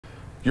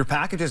Your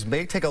packages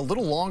may take a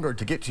little longer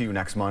to get to you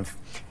next month.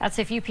 That's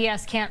if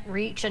UPS can't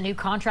reach a new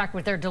contract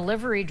with their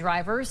delivery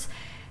drivers.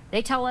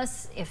 They tell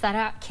us if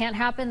that can't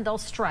happen, they'll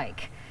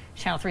strike.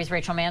 Channel 3's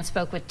Rachel Mann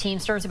spoke with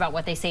Teamsters about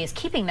what they say is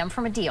keeping them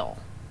from a deal.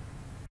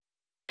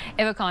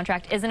 If a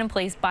contract isn't in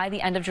place by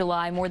the end of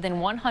July, more than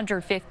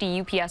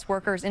 150 UPS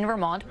workers in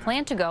Vermont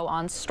plan to go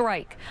on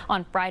strike.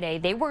 On Friday,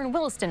 they were in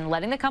Williston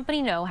letting the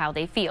company know how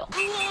they feel.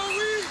 Who are we?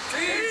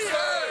 Teamsters!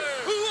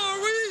 Who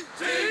are we?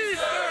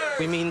 Teamsters!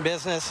 We mean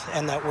business,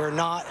 and that we're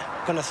not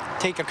going to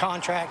take a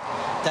contract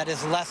that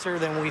is lesser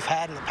than we've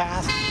had in the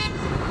past.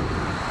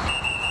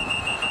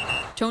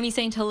 Tony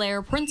St.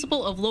 Hilaire,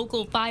 principal of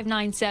Local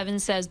 597,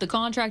 says the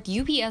contract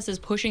UPS is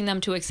pushing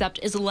them to accept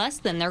is less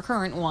than their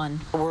current one.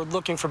 We're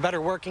looking for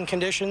better working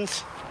conditions,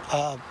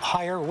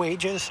 higher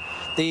wages.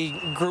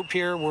 The group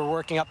here, we're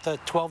working up to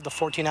 12 to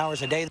 14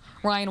 hours a day.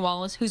 Ryan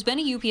Wallace, who's been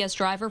a UPS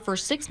driver for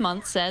 6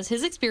 months, says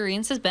his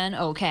experience has been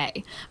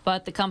okay.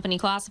 But the company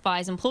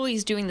classifies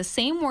employees doing the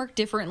same work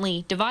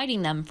differently,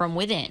 dividing them from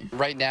within.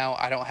 Right now,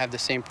 I don't have the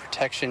same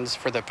protections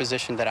for the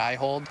position that I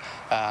hold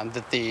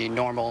that the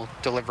normal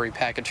delivery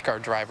package car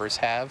drivers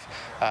have,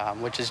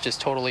 which is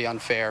just totally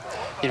unfair.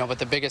 But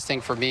the biggest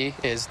thing for me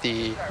is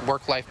the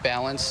work-life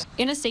balance.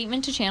 In a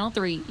statement to Channel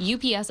 3,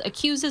 UPS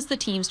accuses the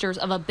Teamsters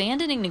of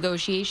abandoning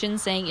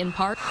negotiations, saying in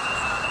part,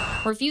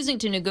 refusing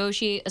to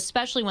negotiate,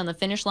 especially when the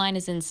finish line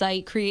is in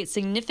sight, creates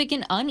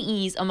significant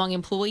unease among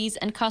employees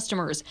and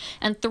customers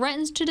and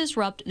threatens to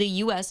disrupt the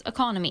U.S.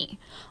 economy.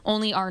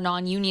 Only our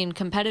non-union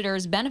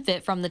competitors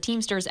benefit from the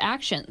Teamsters'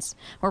 actions.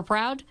 We're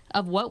proud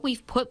of what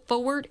we've put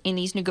forward in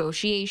these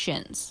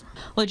negotiations.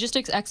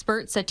 Logistics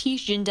expert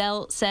Satish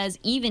Jindal says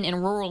even in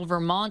rural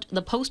Vermont,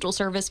 the Postal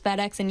Service,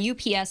 FedEx, and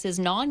UPS's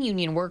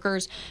non-union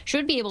workers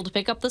should be able to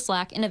pick up the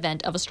slack in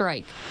event of a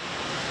strike.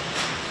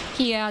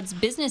 He adds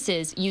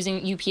businesses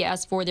using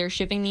UPS for their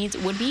shipping needs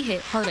would be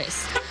hit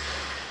hardest.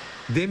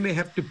 They may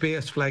have to pay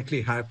a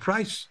slightly higher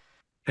price.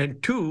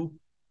 And two,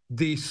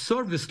 the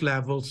service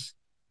levels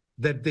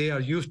that they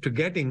are used to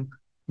getting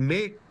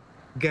may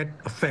get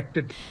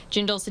affected.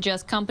 Jindal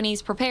suggests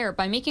companies prepare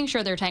by making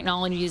sure their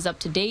technology is up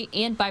to date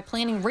and by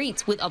planning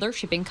rates with other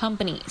shipping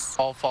companies.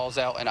 All falls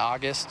out in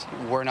August.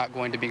 We're not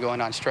going to be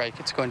going on strike.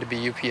 It's going to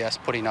be UPS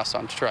putting us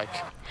on strike.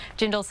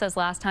 Jindal says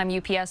last time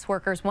UPS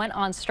workers went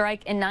on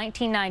strike in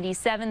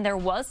 1997, there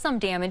was some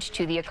damage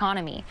to the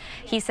economy.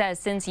 He says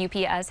since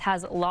UPS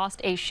has lost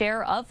a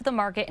share of the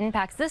market,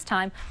 impacts this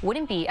time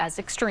wouldn't be as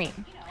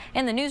extreme.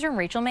 In the newsroom,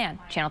 Rachel Mann,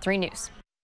 Channel 3 News.